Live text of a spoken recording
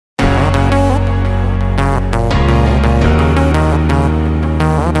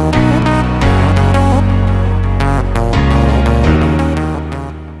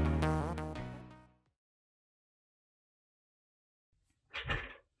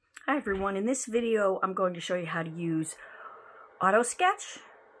Hi everyone, in this video I'm going to show you how to use Auto Sketch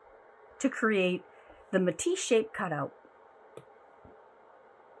to create the Matisse shape cutout.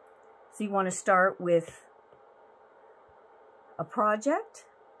 So you want to start with a project.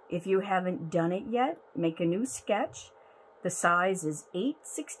 If you haven't done it yet, make a new sketch. The size is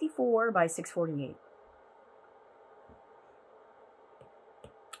 864 by 648.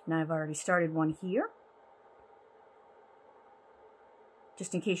 Now I've already started one here.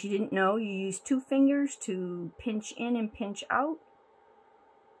 Just in case you didn't know, you use 2 fingers to pinch in and pinch out.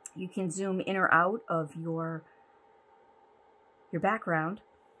 You can zoom in or out of your background.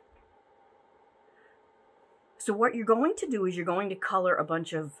 So what you're going to do is you're going to color a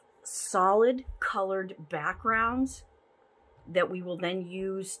bunch of solid colored backgrounds that we will then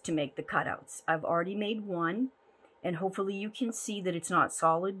use to make the cutouts. I've already made one, and hopefully you can see that it's not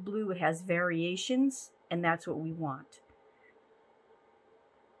solid blue. It has variations, and that's what we want.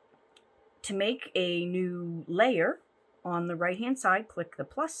 To make a new layer, on the right-hand side, click the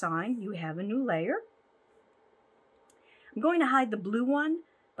plus sign. You have a new layer. I'm going to hide the blue one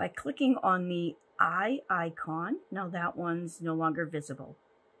by clicking on the eye icon. Now that one's no longer visible.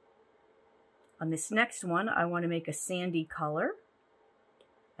 On this next one, I want to make a sandy color.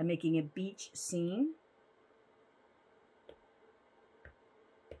 I'm making a beach scene.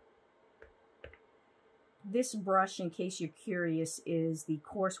 This brush, in case you're curious, is the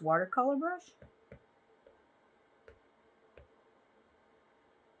coarse watercolor brush.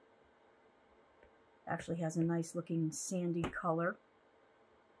 Actually has a nice looking sandy color.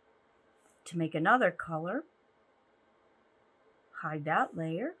 To make another color, hide that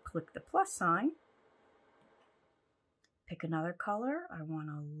layer, click the plus sign, pick another color. I want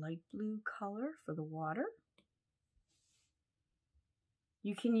a light blue color for the water.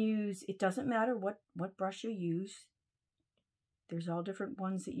 You can use, it doesn't matter what brush you use. There's all different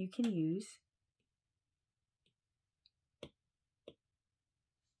ones that you can use.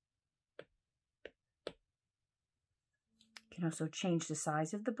 You can also change the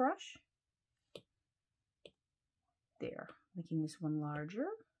size of the brush. There, making this one larger.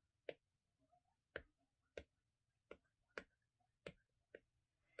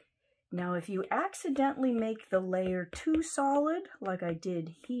 Now, if you accidentally make the layer too solid, like I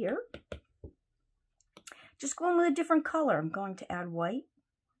did here, just go in with a different color. I'm going to add white,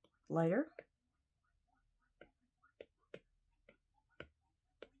 lighter.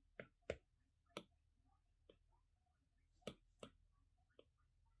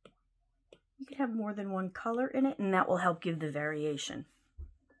 You could have more than one color in it, and that will help give the variation.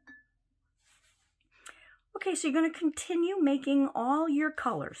 Okay, so you're going to continue making all your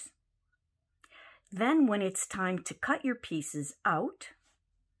colors. Then when it's time to cut your pieces out,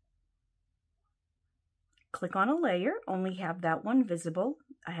 click on a layer, only have that one visible.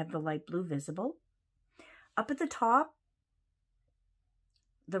 I have the light blue visible. Up at the top,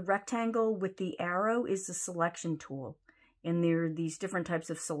 the rectangle with the arrow is the selection tool. And there are these different types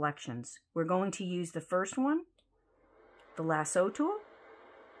of selections. We're going to use the first one, the lasso tool.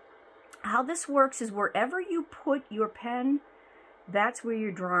 How this works is wherever you put your pen, that's where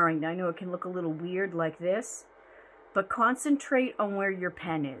you're drawing. Now, I know it can look a little weird like this, but concentrate on where your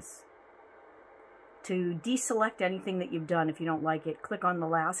pen is. To deselect anything that you've done, if you don't like it, click on the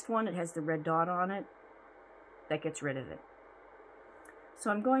last one. It has the red dot on it. That gets rid of it. So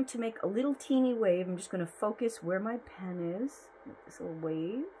I'm going to make a little teeny wave. I'm just going to focus where my pen is. Make this little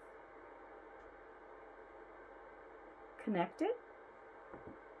wave. Connect it.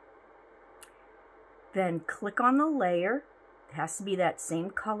 Then click on the layer. It has to be that same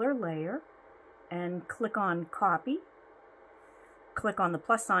color layer. And click on copy. Click on the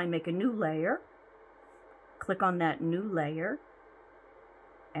plus sign, make a new layer. Click on that new layer.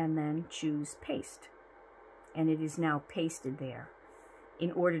 And then choose paste. And it is now pasted there.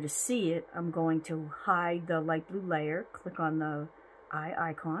 In order to see it, I'm going to hide the light blue layer, click on the eye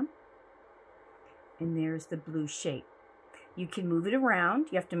icon, and there's the blue shape. You can move it around.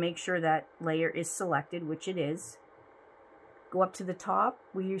 You have to make sure that layer is selected, which it is. Go up to the top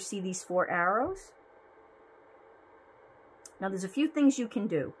where you see these 4 arrows. Now there's a few things you can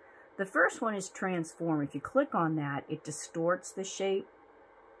do. The first one is transform. If you click on that, it distorts the shape.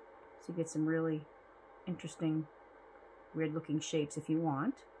 So you get some really interesting weird looking shapes if you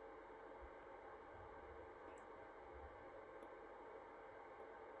want.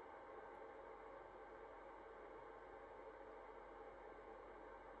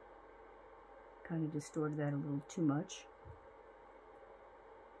 Kind of distorted that a little too much.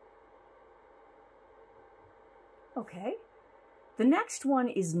 Okay. The next one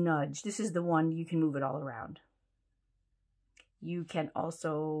is nudge. This is the one you can move it all around. You can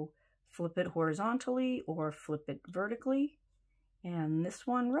also flip it horizontally or flip it vertically, and this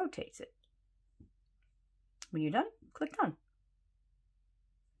one rotates it. When you're done, click Done.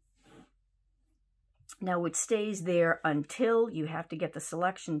 Now it stays there until you have to get the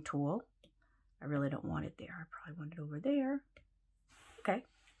selection tool. I really don't want it there. I probably want it over there. Okay.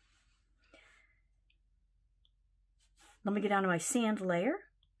 Let me get down to my sand layer.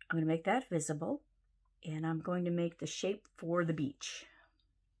 I'm going to make that visible, and I'm going to make the shape for the beach.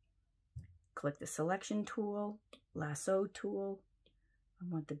 Click the selection tool, lasso tool. I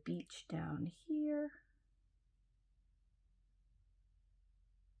want the beach down here.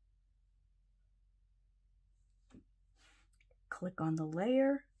 Click on the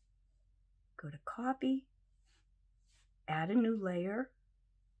layer, go to copy, add a new layer,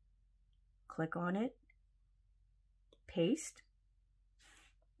 click on it, paste,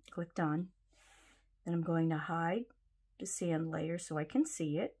 click Done. Then I'm going to hide the sand layer so I can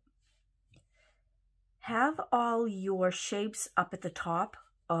see it. Have all your shapes up at the top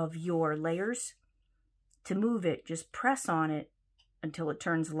of your layers. To move it, just press on it until it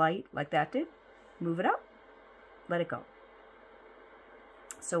turns light, like that did. Move it up, let it go.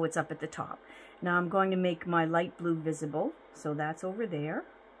 So it's up at the top. Now I'm going to make my light blue visible, so that's over there.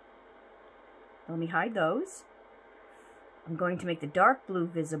 Let me hide those. I'm going to make the dark blue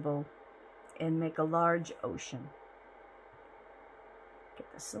visible and make a large ocean.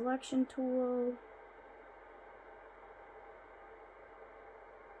 Get the selection tool.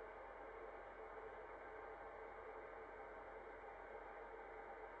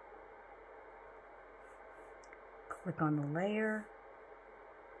 Click on the layer.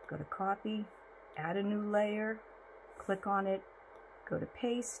 Go to copy, add a new layer, click on it, go to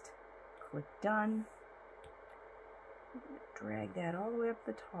paste, click Done. Drag that all the way up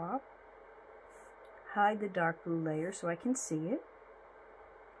the top. Hide the dark blue layer so I can see it.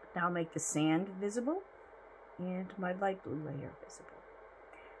 Now make the sand visible and my light blue layer visible.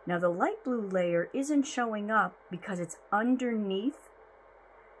 Now the light blue layer isn't showing up because it's underneath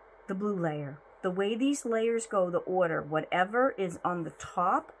the blue layer. The way these layers go, the order, whatever is on the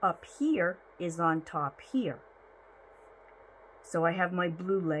top up here is on top here. So I have my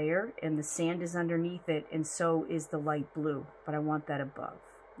blue layer and the sand is underneath it, and so is the light blue, but I want that above.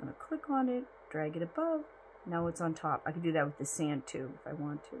 I'm going to click on it, drag it above. Now it's on top. I can do that with the sand too if I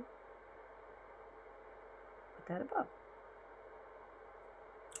want to. Put that above.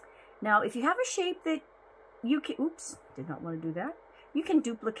 Now if you have a shape that you can, oops, did not want to do that. You can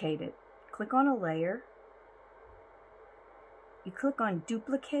duplicate it. Click on a layer. You click on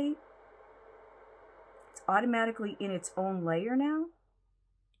duplicate. It's automatically in its own layer now.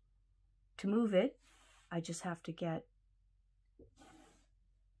 To move it, I just have to get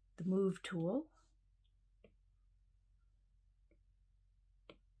the move tool.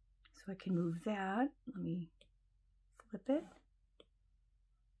 So I can move that. Let me flip it.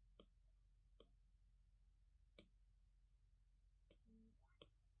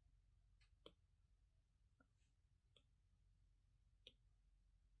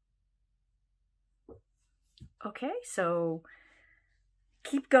 Okay, so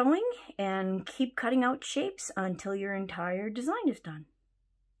keep going and keep cutting out shapes until your entire design is done.